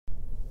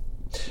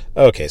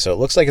Okay, so it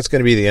looks like it's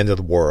going to be the end of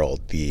the world.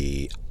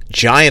 The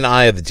giant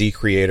eye of the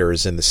D-Creator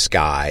is in the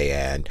sky,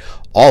 and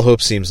all hope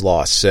seems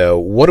lost. So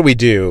what do we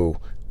do?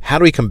 How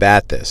do we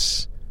combat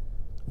this?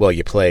 Well,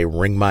 you play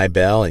Ring My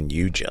Bell, and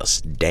you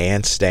just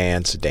dance,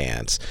 dance,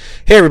 dance.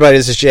 Hey, everybody,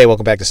 this is Jay.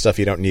 Welcome back to Stuff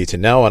You Don't Need to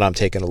Know, and I'm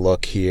taking a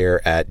look here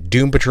at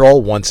Doom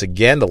Patrol once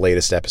again. The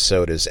latest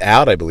episode is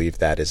out. I believe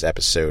that is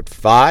episode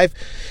 5,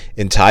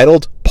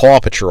 entitled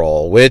Paw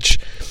Patrol, which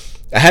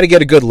I had to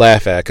get a good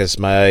laugh at because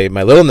my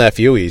little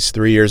nephew, he's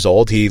 3 years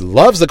old, he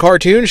loves the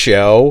cartoon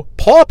show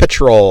Paw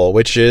Patrol,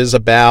 which is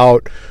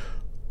about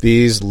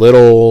these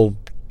little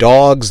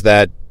dogs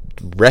that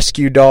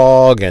rescue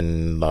dog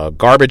and a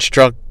garbage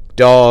truck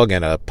dog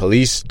and a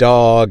police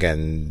dog,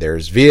 and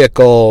there's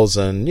vehicles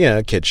and,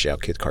 kids show,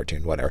 kids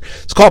cartoon, whatever.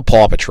 It's called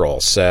Paw Patrol.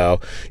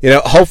 So,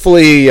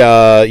 hopefully,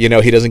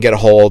 he doesn't get a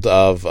hold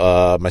of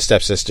my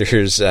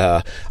stepsister's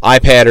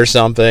iPad or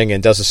something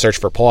and does a search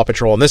for Paw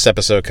Patrol, and this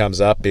episode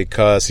comes up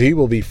because he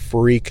will be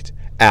freaked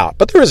out.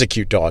 But there is a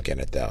cute dog in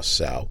it, though.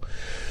 So,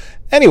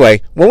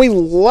 anyway, when we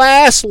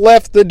last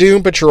left the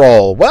Doom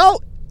Patrol,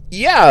 well,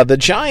 yeah, the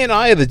giant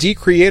eye of the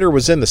D-Creator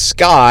was in the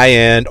sky,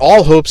 and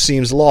all hope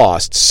seems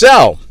lost.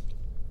 So,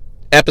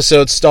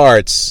 episode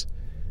starts.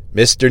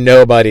 Mr.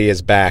 Nobody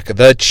is back.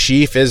 The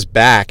Chief is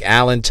back.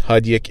 Alan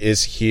Tudyk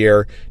is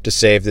here to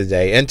save the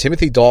day. And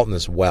Timothy Dalton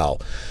as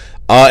well.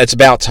 It's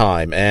about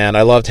time. And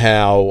I loved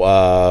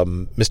how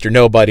Mr.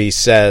 Nobody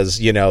says,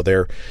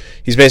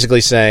 he's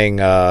basically saying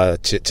to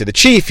the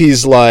Chief,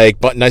 he's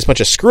like, but nice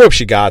bunch of screw-ups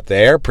you got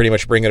there. Pretty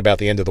much bringing about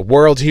the end of the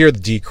world here. The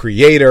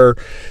D-Creator.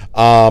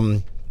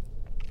 And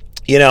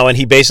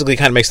he basically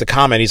kind of makes the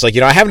comment. He's like,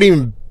 I haven't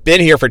even been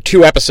here for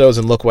 2 episodes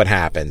and look what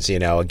happens.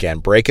 Again,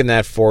 breaking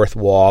that fourth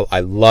wall.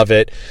 I love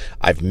it.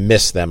 I've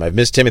missed them. I've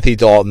missed Timothy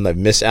Dalton. I've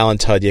missed Alan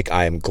Tudyk.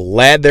 I am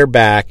glad they're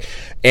back.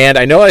 And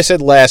I know I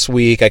said last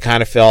week I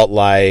kind of felt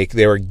like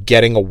they were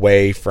getting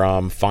away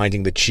from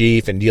finding the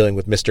Chief and dealing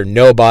with Mr.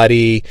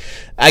 Nobody.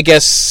 I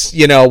guess,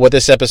 what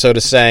this episode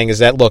is saying is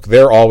that, look,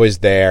 they're always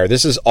there.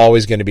 This is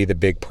always going to be the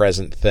big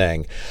present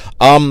thing.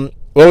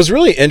 What was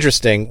really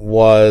interesting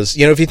was,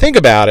 if you think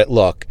about it,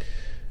 look,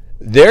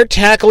 they're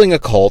tackling a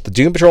cult. The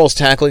Doom Patrol is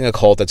tackling a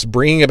cult that's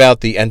bringing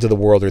about the end of the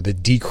world or the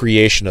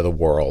decreation of the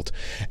world.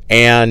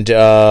 And,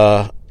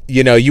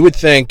 you would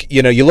think,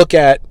 you look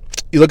at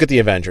the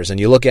Avengers and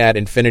you look at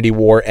Infinity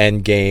War,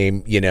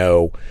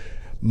 Endgame,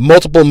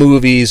 multiple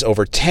movies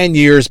over 10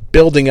 years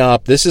building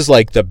up. This is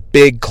like the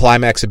big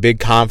climax, a big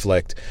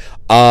conflict.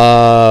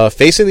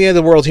 Facing the end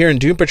of the world here in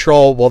Doom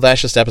Patrol, well,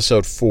 that's just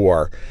episode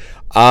 4.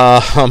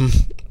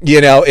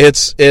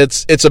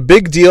 It's a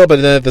big deal, but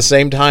then at the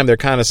same time, they're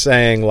kind of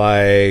saying,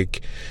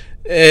 like,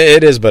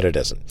 it is, but it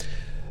isn't.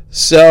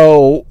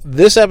 So,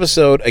 this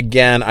episode,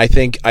 again, I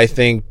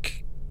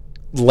think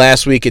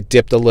last week it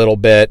dipped a little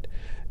bit.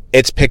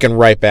 It's picking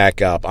right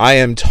back up. I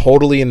am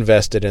totally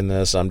invested in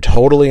this. I'm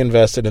totally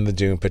invested in the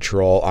Doom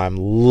Patrol. I'm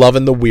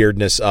loving the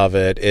weirdness of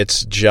it.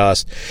 It's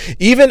just,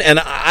 and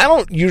I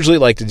don't usually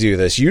like to do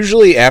this.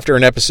 Usually, after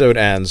an episode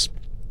ends,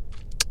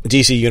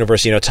 DC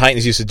Universe,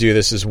 Titans used to do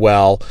this as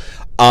well.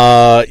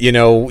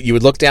 You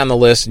would look down the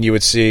list and you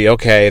would see,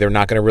 okay, they're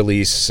not going to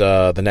release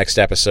the next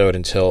episode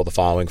until the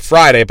following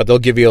Friday, but they'll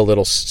give you a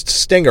little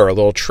stinger, a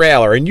little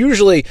trailer. And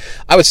usually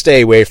I would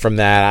stay away from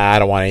that. I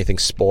don't want anything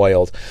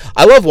spoiled.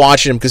 I love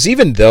watching them because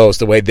even those,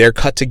 the way they're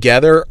cut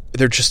together,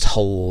 they're just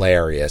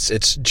hilarious.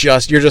 It's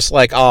just, you're just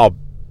like, oh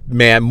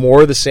man,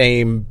 more of the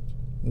same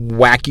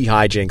wacky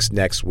hijinks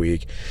next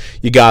week.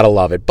 You gotta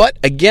love it. But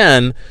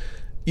again,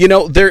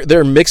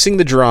 they're mixing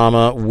the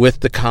drama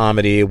with the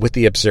comedy, with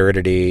the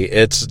absurdity.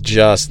 It's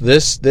just,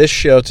 this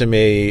show to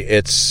me,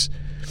 it's,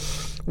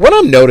 what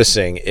I'm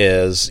noticing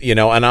is, and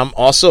I'm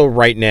also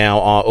right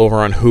now over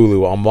on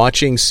Hulu, I'm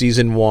watching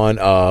season 1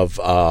 of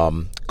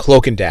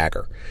Cloak and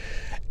Dagger.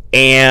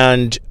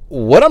 And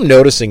what I'm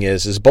noticing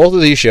is both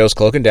of these shows,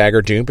 Cloak and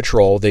Dagger, Doom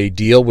Patrol, they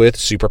deal with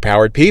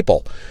superpowered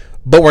people.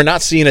 But we're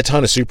not seeing a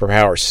ton of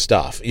superpower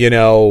stuff.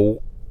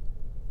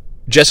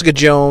 Jessica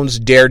Jones,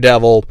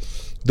 Daredevil,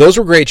 those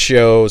were great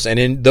shows, and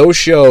in those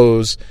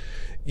shows,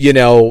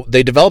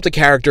 they developed a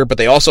character, but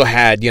they also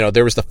had,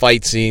 there was the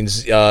fight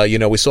scenes.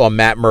 We saw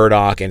Matt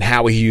Murdock and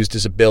how he used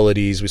his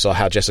abilities. We saw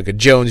how Jessica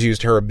Jones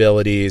used her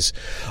abilities.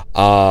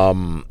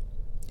 But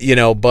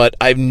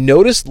I've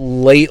noticed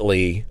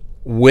lately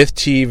with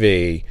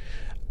TV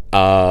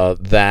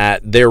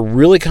that they're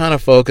really kind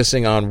of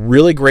focusing on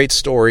really great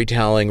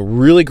storytelling,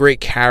 really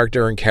great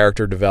character and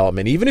character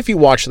development. Even if you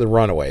watch The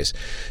Runaways,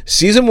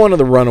 season 1 of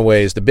The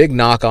Runaways, the big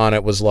knock on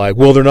it was like,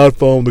 well, they're not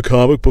following the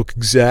comic book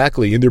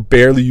exactly, and they're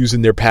barely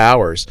using their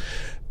powers.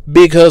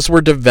 Because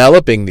we're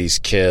developing these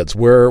kids.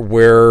 We're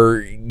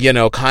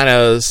kind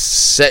of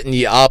setting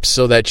you up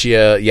so that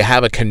you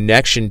have a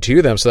connection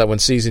to them, so that when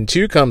season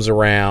 2 comes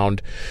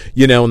around,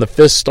 and the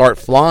fists start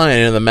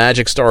flying and the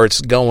magic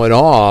starts going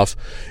off,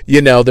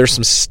 there's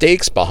some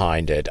stakes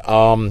behind it.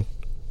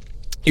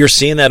 You're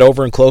seeing that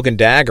over in Cloak and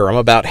Dagger. I'm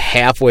about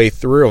halfway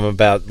through. I'm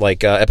about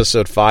like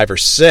episode 5 or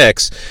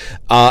 6.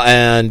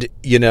 And,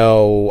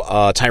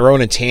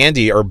 Tyrone and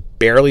Tandy are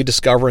barely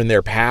discovering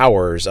their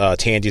powers.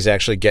 Tandy's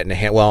actually getting a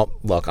hand. Well,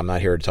 look, I'm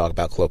not here to talk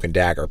about Cloak and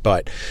Dagger,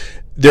 but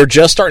they're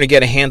just starting to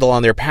get a handle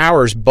on their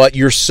powers. But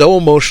you're so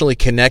emotionally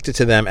connected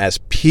to them as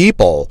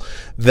people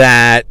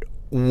that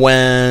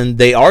when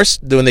they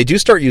do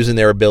start using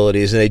their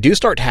abilities and they do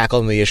start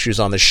tackling the issues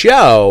on the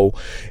show,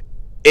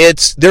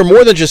 they're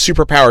more than just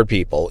superpowered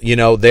people.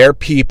 They're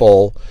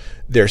people,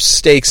 there's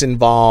stakes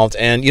involved,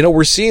 and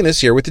we're seeing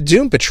this here with the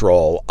Doom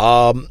Patrol.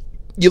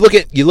 You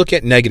look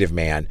at Negative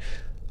Man.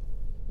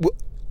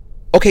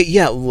 Okay,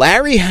 yeah,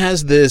 Larry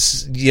has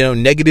this,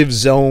 negative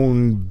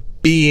zone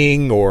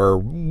being, or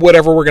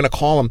whatever we're going to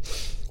call him,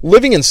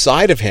 living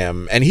inside of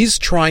him, and he's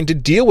trying to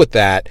deal with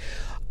that.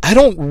 We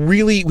don't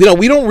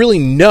really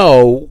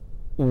know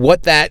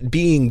what that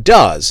being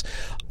does.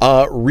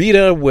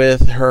 Rita,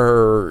 with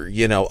her,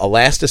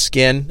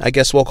 elastiskin, I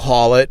guess we'll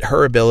call it,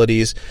 her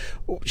abilities,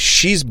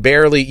 she's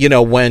barely,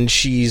 when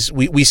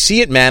we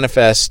see it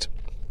manifest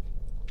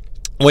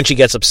when she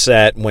gets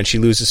upset, when she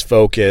loses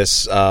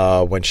focus,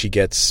 when she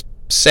gets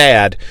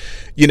sad,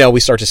 we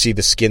start to see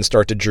the skin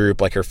start to droop,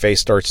 like her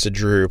face starts to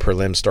droop, her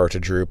limbs start to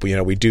droop.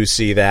 We do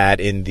see that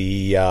in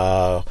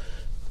the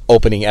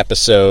opening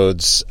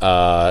episodes.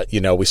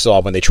 We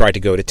saw when they tried to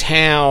go to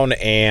town,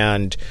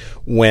 and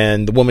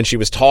when the woman she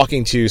was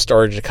talking to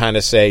started to kind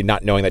of say,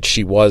 not knowing that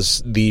she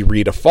was the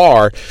Rita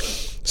Farr,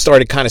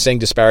 started kind of saying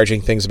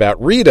disparaging things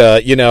about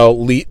Rita,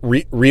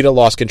 Rita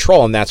lost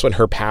control, and that's when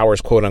her powers,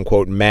 quote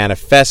unquote,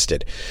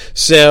 manifested.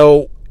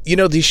 So,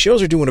 these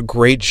shows are doing a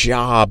great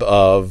job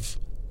of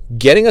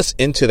getting us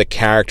into the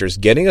characters,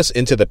 getting us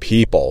into the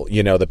people,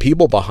 the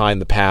people behind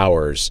the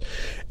powers.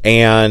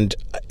 And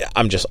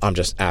I'm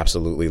just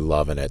absolutely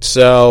loving it.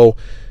 So,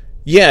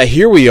 yeah,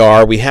 here we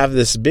are. We have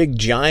this big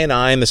giant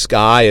eye in the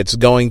sky. It's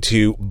going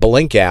to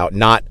blink out,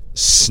 not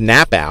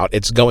snap out.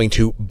 It's going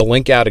to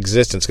blink out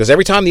existence. Because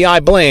every time the eye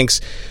blinks,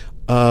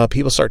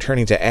 people start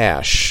turning to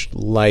ash,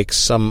 like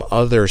some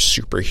other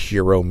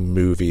superhero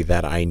movie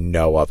that I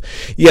know of.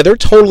 Yeah, they're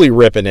totally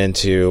ripping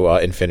into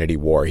Infinity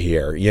War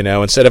here.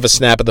 Instead of a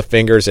snap of the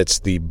fingers, it's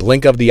the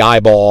blink of the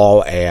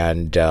eyeball,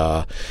 and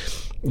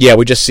yeah,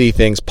 we just see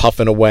things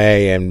puffing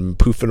away and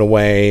poofing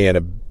away in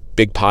a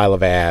big pile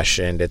of ash,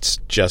 and it's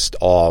just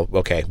all,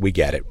 okay, we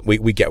get it.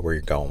 We get where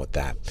you're going with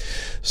that.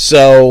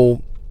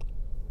 So,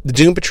 the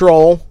Doom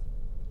Patrol,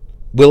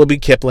 Willoughby,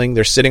 Kipling,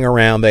 they're sitting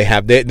around, they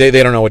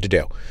don't know what to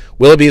do.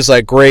 Willoughby's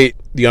like, great,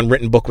 the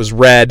unwritten book was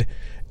read,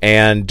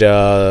 and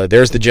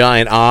there's the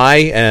giant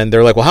eye, and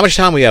they're like, well, how much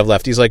time we have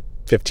left? He's like,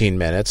 15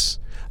 minutes.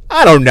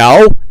 I don't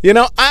know.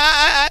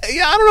 I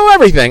don't know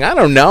everything. I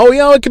don't know.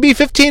 It could be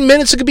 15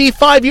 minutes. It could be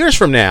 5 years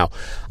from now.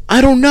 I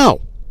don't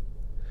know.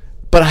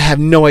 But I have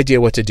no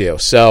idea what to do.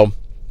 So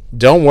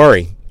don't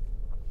worry,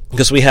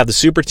 because we have the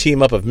super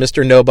team up of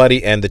Mr.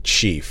 Nobody and the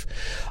Chief.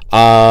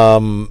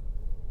 The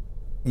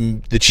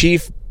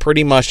Chief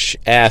pretty much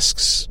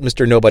asks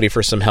Mr. Nobody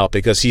for some help,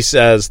 because he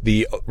says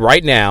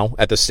right now,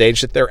 at the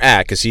stage that they're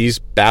at, because he's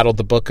battled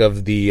the Cult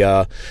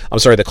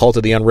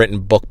of the Unwritten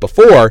Book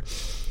before,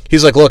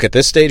 he's like, look, at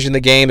this stage in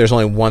the game, there's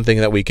only one thing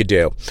that we could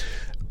do.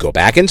 Go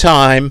back in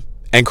time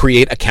and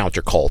create a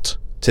counter cult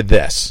to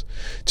this.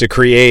 To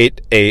create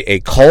a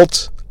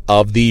cult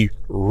of the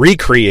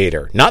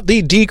Recreator. Not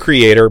the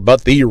Decreator,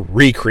 but the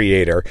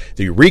Recreator.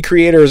 The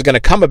Recreator is going to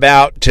come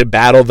about to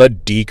battle the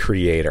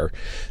Decreator.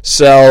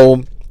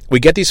 So we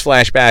get these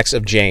flashbacks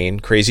of Jane,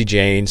 Crazy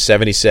Jane,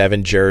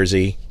 77,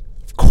 Jersey,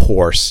 of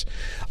course.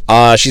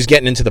 She's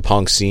getting into the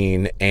punk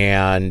scene,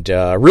 and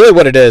really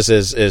what it is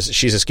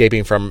she's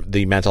escaping from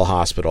the mental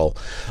hospital.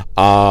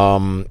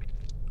 And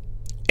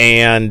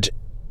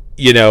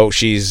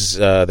she's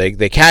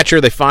they catch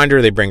her, they find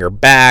her, they bring her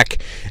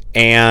back,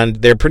 and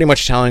they're pretty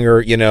much telling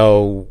her,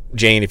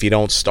 Jane, if you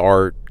don't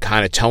start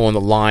kind of towing the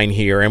line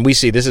here. And we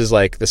see this is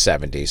like the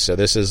 70s, so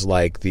this is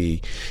like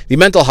the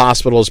mental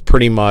hospital is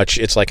pretty much,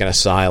 it's like an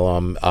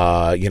asylum.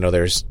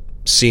 There's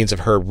scenes of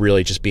her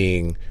really just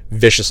being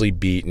viciously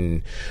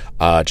beaten,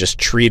 just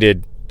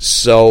treated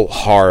so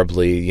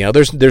horribly.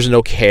 There's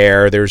no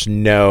care, there's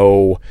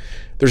no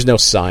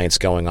science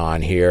going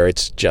on here.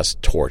 It's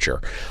just torture.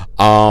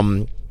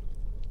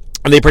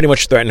 And they pretty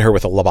much threaten her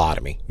with a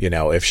lobotomy.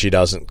 If she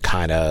doesn't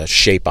kind of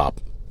shape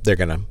up, they're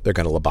gonna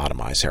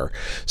lobotomize her.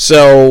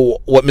 So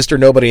what Mr.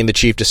 Nobody and the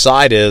Chief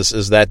decide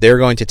is that they're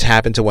going to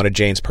tap into one of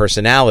Jane's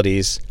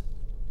personalities,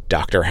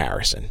 Dr.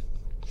 Harrison.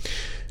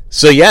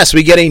 So yes,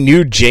 we get a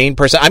new Jane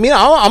person. I mean,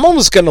 I'm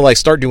almost going to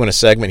start doing a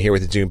segment here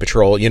with the Doom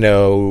Patrol,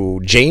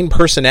 Jane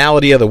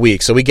personality of the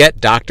week. So we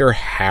get Dr.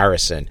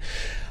 Harrison.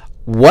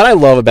 What I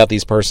love about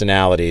these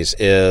personalities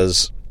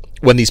is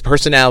when these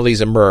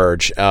personalities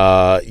emerge,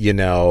 Diana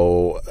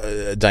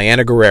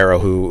Guerrero,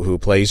 who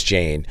plays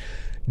Jane,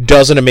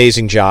 does an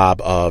amazing job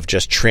of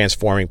just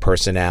transforming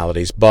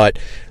personalities, but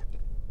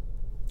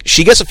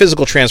she gets a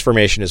physical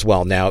transformation as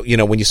well. Now,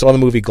 when you saw the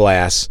movie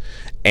Glass,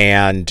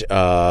 and,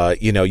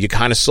 you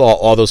kind of saw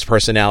all those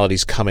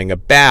personalities coming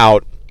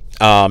about,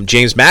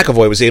 James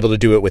McAvoy was able to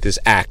do it with his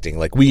acting.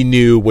 Like, we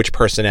knew which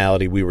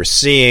personality we were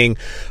seeing,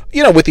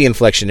 with the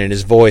inflection in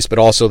his voice, but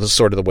also the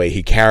sort of the way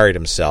he carried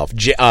himself.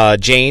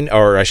 Jane,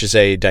 or I should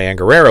say Diane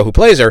Guerrero, who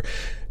plays her,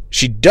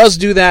 she does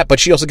do that,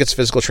 but she also gets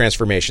physical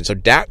transformation. So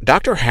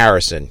Dr.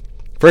 Harrison,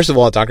 first of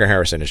all, Dr.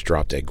 Harrison is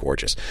drop dead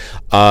gorgeous.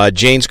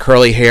 Jane's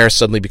curly hair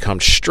suddenly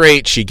becomes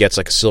straight. She gets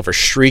like a silver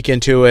streak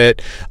into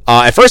it.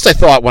 At first I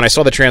thought, when I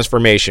saw the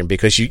transformation,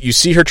 because you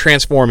see her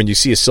transform and you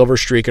see a silver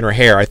streak in her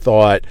hair, I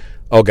thought,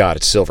 oh God,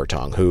 it's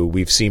Silvertongue, who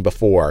we've seen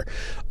before.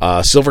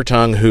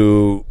 Silvertongue,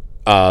 who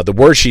the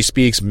words she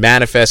speaks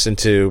manifests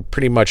into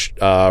pretty much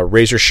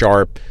razor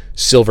sharp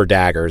silver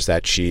daggers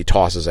that she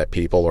tosses at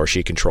people, or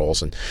she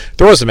controls and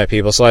throws them at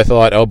people. So I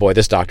thought, oh boy,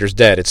 this doctor's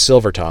dead. It's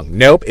Silvertongue.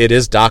 Nope, it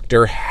is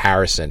Dr.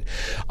 Harrison.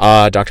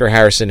 Dr.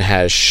 Harrison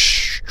has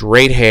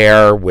straight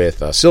hair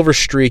with a silver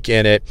streak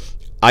in it,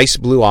 ice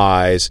blue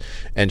eyes,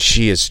 and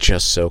she is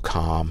just so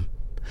calm.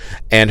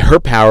 And her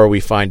power, we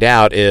find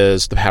out,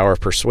 is the power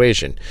of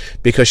persuasion,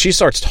 because she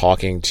starts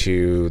talking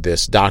to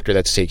this doctor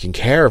that's taking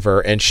care of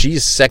her, and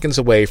she's seconds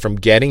away from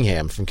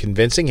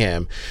convincing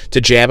him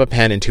to jab a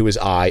pen into his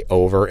eye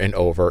over and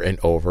over and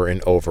over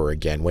and over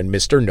again when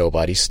Mr.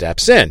 Nobody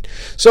steps in.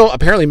 So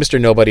apparently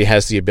Mr. Nobody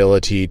has the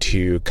ability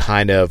to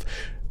kind of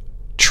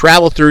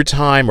travel through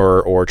time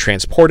or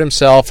transport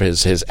himself,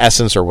 his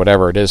essence or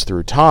whatever it is,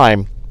 through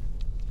time.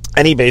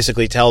 And he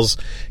basically talks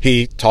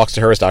to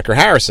her as Dr.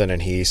 Harrison,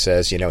 and he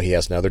says, he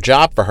has another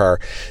job for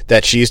her,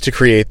 that she's to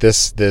create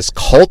this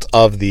cult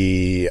of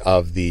the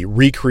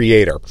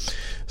Recreator.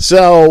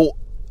 So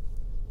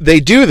they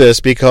do this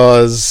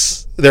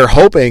because they're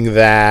hoping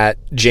that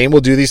Jane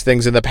will do these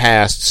things in the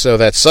past, so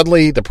that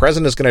suddenly the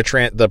present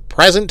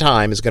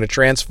time is going to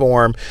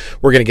transform.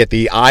 We're going to get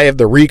the Eye of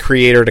the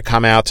Recreator to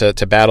come out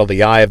to battle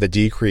the Eye of the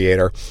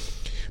Decreator.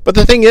 But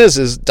the thing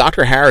is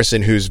Dr.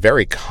 Harrison, who's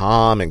very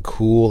calm and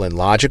cool and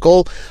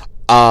logical,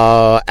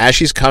 as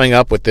she's coming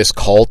up with this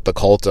cult, the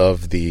cult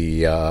of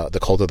the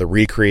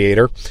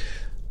Recreator,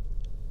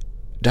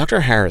 Dr.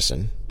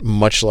 Harrison,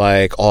 much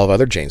like all of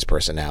other Jane's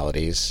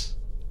personalities,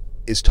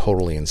 is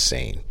totally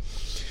insane.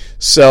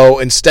 So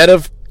instead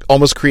of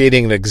almost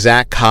creating an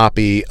exact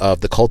copy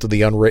of the Cult of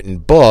the Unwritten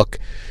Book,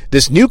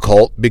 this new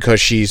cult,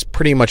 because she's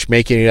pretty much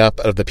making it up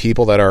of the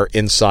people that are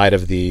inside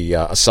of the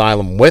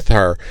asylum with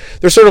her,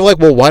 they're sort of like,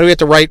 well, why do we have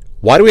to write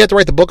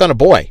the book on a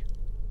boy?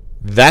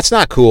 That's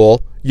not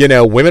cool.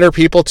 Women are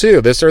people too,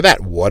 this or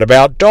that. What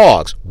about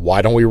dogs?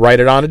 Why don't we write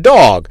it on a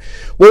dog?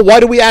 Well, why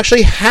do we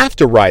actually have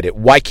to write it?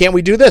 Why can't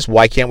we do this?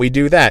 Why can't we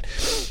do that?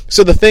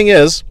 So the thing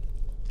is,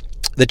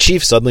 the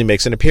chief suddenly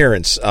makes an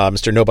appearance.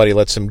 Mr. Nobody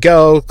lets him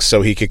go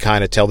so he could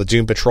kind of tell the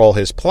Doom Patrol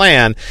his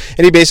plan.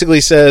 And he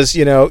basically says,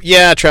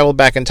 traveled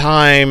back in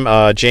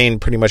time. Jane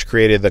pretty much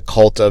created the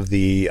cult of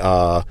the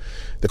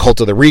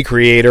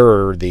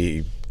Recreator, or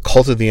the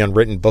Cult of the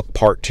Unwritten Book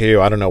Part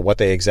 2. I don't know what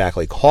they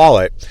exactly call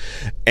it.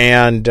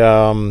 And,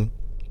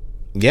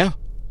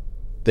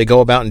 they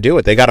go about and do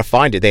it. They got to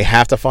find it. They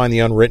have to find the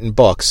unwritten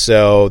book.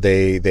 So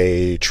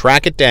they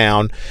track it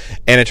down,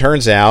 and it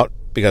turns out,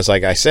 because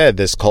like I said,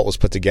 this cult was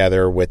put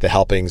together with the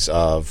helpings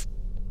of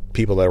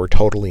people that were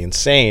totally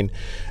insane.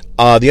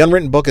 The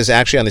unwritten book is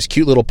actually on this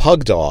cute little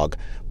pug dog,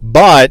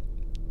 but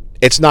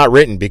it's not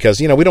written because,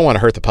 we don't want to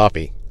hurt the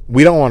puppy.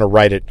 We don't want to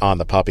write it on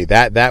the puppy.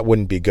 That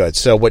wouldn't be good.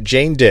 So what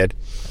Jane did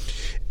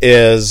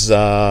is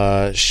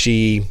there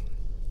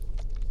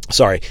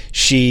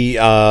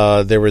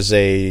was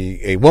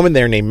a woman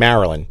there named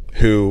Marilyn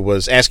who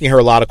was asking her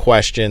a lot of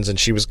questions, and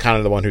she was kind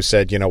of the one who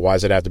said, why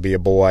does it have to be a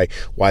boy?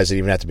 Why does it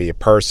even have to be a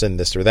person?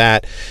 This or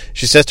that.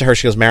 She says to her,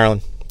 she goes, Marilyn,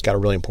 got a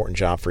really important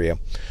job for you.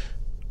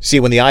 See,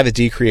 when the Eye of the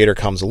Decreator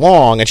comes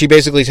along, and she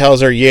basically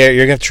tells her, you're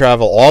going to have to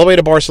travel all the way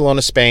to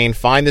Barcelona, Spain,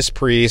 find this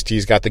priest.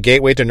 He's got the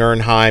gateway to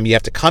Nurnheim. You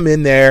have to come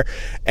in there,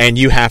 and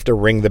you have to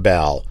ring the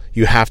bell.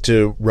 You have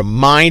to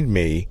remind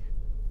me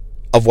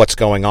of what's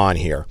going on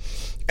here.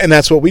 And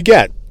that's what we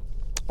get.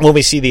 When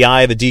we see the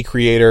Eye of the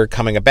Decreator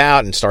coming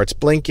about and starts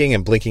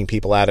blinking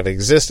people out of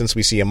existence,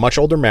 we see a much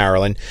older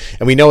Marilyn,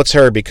 and we know it's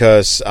her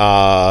because,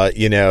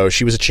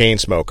 she was a chain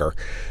smoker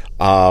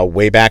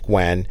way back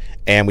when,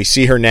 and we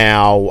see her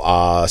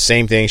now,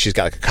 same thing, she's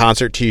got like a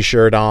concert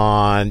t-shirt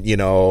on,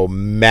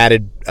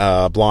 matted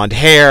blonde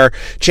hair,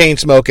 chain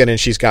smoking, and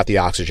she's got the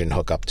oxygen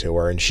hook up to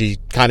her, and she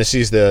kind of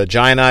sees the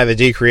giant Eye of the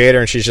Decreator,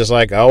 and she's just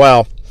like, oh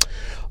well,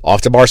 off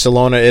to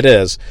Barcelona it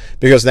is,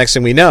 because next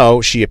thing we know,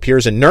 she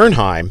appears in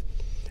Nurnheim,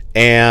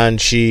 and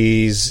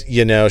she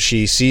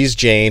sees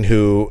Jane,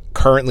 who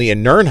currently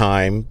in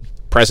Nurnheim,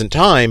 present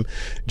time,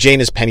 Jane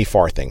is Penny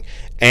Farthing.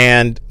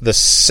 And the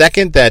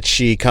second that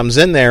she comes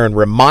in there and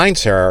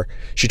reminds her,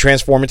 she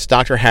transforms into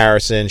Dr.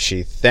 Harrison,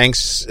 she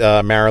thanks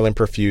Marilyn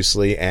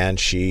profusely, and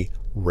she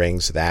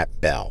rings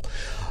that bell.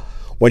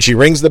 When she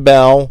rings the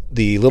bell,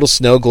 the little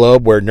snow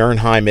globe where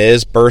Nirnheim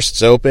is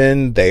bursts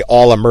open. They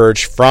all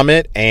emerge from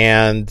it,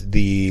 and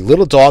the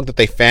little dog that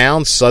they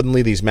found,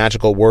 suddenly these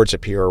magical words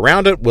appear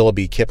around it.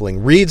 Willoughby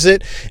Kipling reads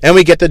it, and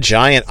we get the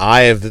giant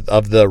eye of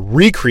the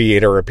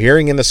Recreator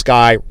appearing in the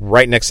sky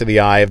right next to the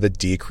eye of the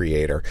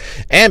Decreator.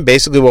 And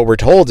basically what we're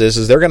told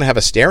is they're going to have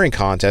a staring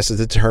contest to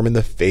determine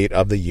the fate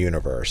of the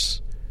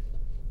universe.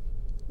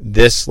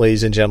 This,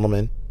 ladies and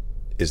gentlemen,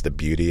 is the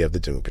beauty of the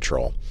Doom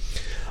Patrol.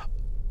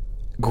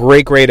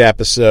 Great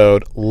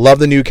episode. Love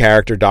the new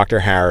character, Dr.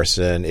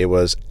 Harrison. It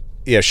was,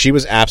 she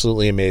was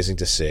absolutely amazing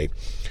to see.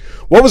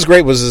 What was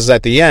great was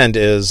at the end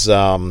is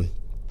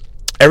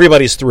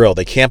everybody's thrilled.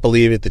 They can't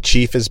believe it. The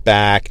chief is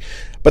back.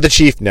 But the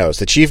chief knows.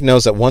 The chief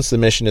knows that once the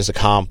mission is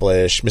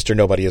accomplished, Mr.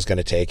 Nobody is going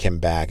to take him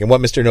back. And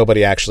what Mr.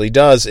 Nobody actually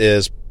does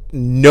is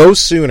no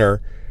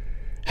sooner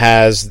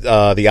has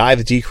the Eye of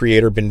the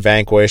Decreator been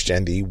vanquished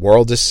and the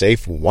world is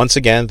safe once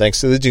again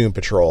thanks to the Doom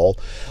Patrol,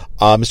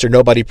 Mr.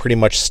 Nobody pretty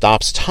much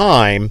stops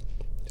time.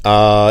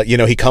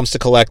 He comes to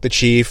collect the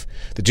chief.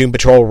 The Doom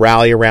Patrol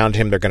rally around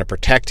him. They're going to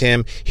protect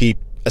him. He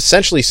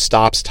essentially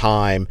stops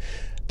time.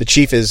 The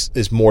chief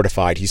is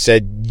mortified. He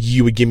said,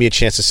 you would give me a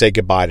chance to say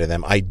goodbye to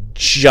them. I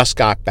just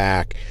got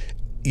back.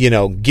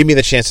 Give me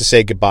the chance to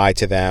say goodbye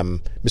to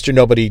them. Mr.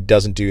 Nobody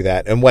doesn't do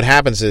that. And what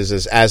happens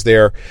is as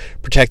they're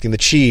protecting the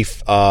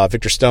chief,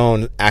 Victor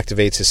Stone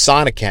activates his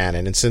sonic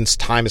cannon. And since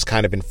time has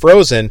kind of been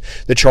frozen,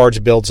 the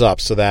charge builds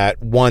up so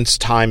that once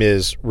time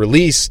is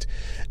released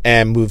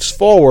and moves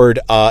forward,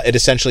 it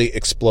essentially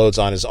explodes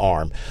on his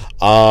arm.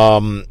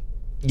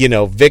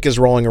 Vic is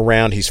rolling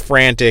around. He's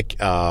frantic.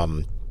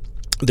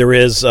 There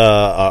is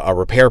a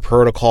repair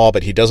protocol,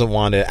 but he doesn't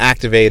want to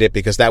activate it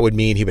because that would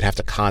mean he would have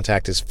to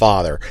contact his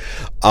father.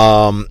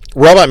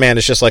 Robot Man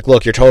is just like,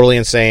 look, you're totally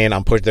insane.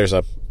 There's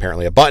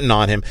apparently a button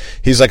on him.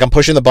 He's like, I'm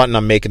pushing the button.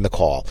 I'm making the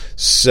call.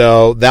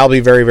 So that'll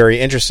be very, very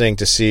interesting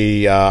to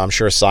see. I'm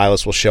sure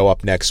Silas will show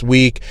up next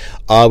week.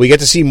 We get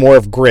to see more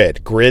of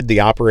Grid. Grid,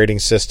 the operating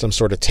system,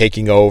 sort of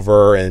taking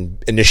over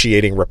and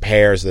initiating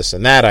repairs, this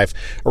and that. I've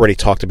already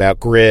talked about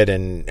Grid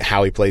and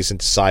how he plays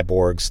into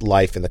Cyborg's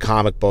life in the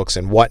comic books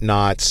and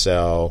whatnot.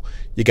 So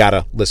you got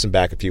to listen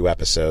back a few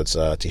episodes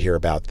to hear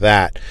about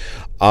that.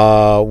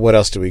 What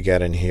else do we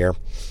get in here?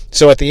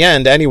 So at the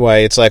end,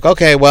 anyway, it's like,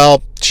 okay,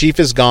 well, Chief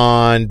is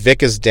gone,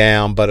 Vic is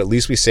down, but at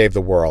least we saved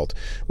the world.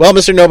 Well,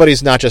 Mr.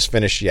 Nobody's not just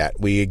finished yet.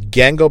 We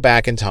again go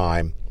back in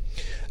time,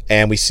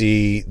 and we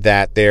see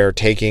that they're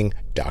taking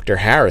Dr.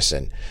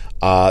 Harrison.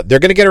 They're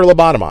going to get her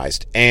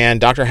lobotomized,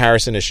 and Dr.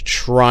 Harrison is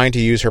trying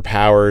to use her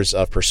powers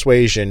of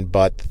persuasion,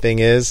 but the thing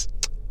is,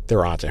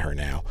 they're onto her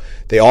now.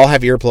 They all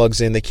have earplugs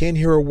in. They can't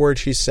hear a word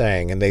she's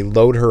saying, and they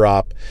load her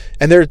up,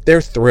 and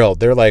they're thrilled.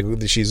 They're like,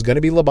 she's going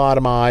to be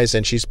lobotomized,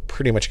 and she's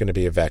pretty much going to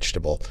be a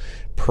vegetable.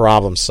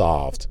 Problem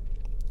solved.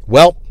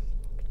 Well,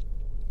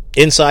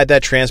 inside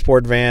that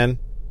transport van,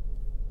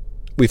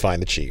 we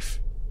find the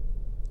chief.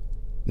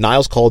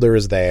 Niles Calder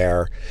is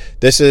there.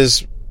 This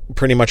is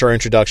pretty much our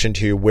introduction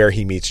to where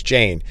he meets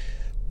Jane.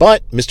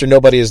 But Mr.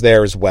 Nobody is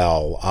there as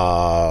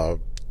well.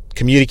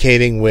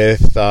 Communicating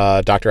with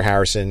Dr.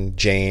 Harrison,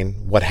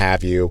 Jane, what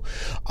have you.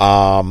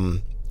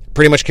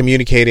 Pretty much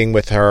communicating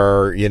with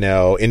her,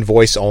 in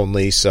voice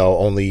only, so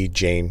only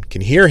Jane can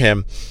hear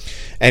him.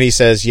 And he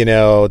says,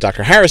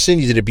 Dr. Harrison,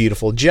 you did a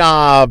beautiful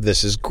job.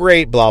 This is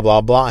great, blah,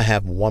 blah, blah. I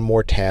have one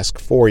more task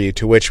for you,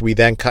 to which we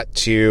then cut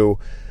to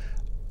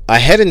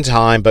ahead in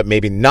time, but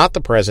maybe not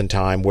the present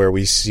time, where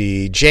we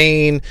see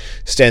Jane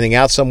standing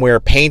out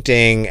somewhere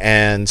painting,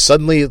 and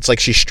suddenly it's like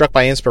she's struck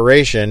by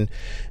inspiration,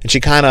 and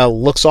she kind of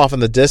looks off in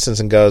the distance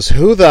and goes,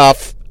 who the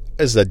f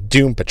is the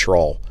Doom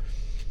Patrol?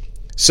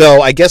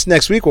 So I guess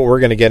next week what we're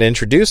going to get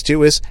introduced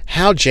to is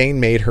how Jane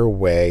made her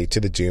way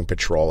to the Doom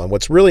Patrol. And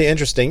what's really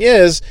interesting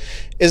is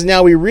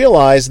now we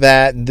realize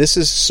that this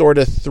is sort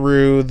of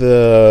through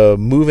the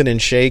moving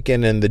and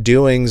shaking and the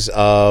doings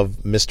of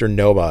Mr.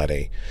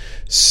 Nobody.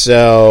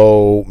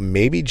 So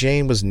maybe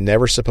Jane was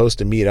never supposed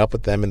to meet up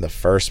with them in the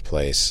first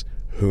place.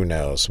 Who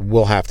knows?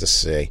 We'll have to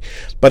see.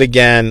 But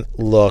again,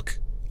 look,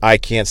 I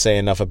can't say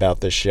enough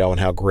about this show and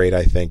how great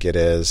I think it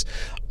is.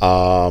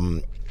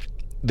 The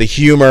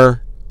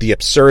humor, the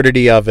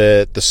absurdity of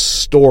it, the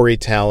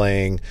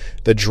storytelling,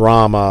 the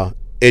drama,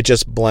 it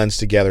just blends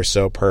together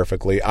so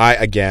perfectly.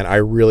 I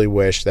really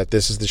wish that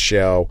this is the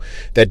show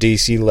that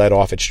DC led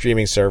off its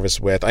streaming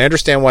service with. I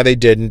understand why they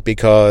didn't,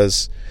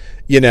 because,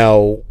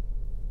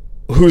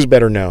 who's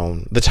better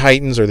known, the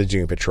Titans or the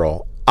Doom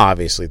Patrol?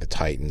 Obviously the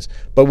Titans.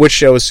 But which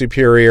show is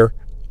superior?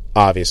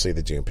 Obviously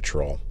the Doom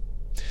Patrol.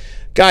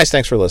 Guys,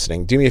 thanks for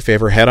listening. Do me a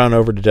favor, head on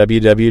over to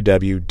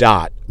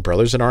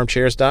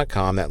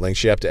www.brothersandarmchairs.com. That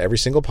links you up to every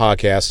single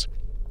podcast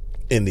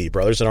in the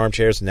Brothers in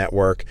Armchairs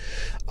network.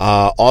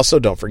 Also,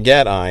 don't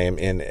forget, I am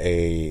in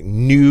a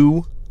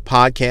new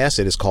podcast.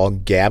 It is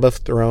called Gab of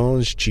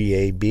Thrones,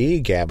 G-A-B,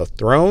 Gab of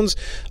Thrones.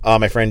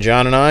 My friend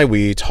John and I,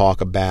 we're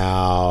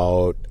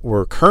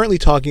currently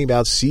talking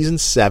about Season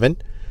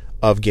 7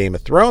 of Game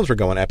of Thrones. We're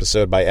going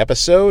episode by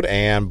episode,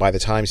 and by the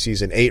time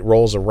Season 8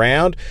 rolls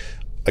around,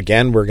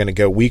 again, we're going to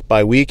go week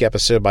by week,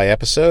 episode by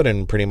episode,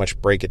 and pretty much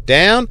break it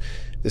down.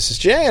 This is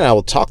Jay, and I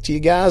will talk to you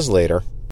guys later.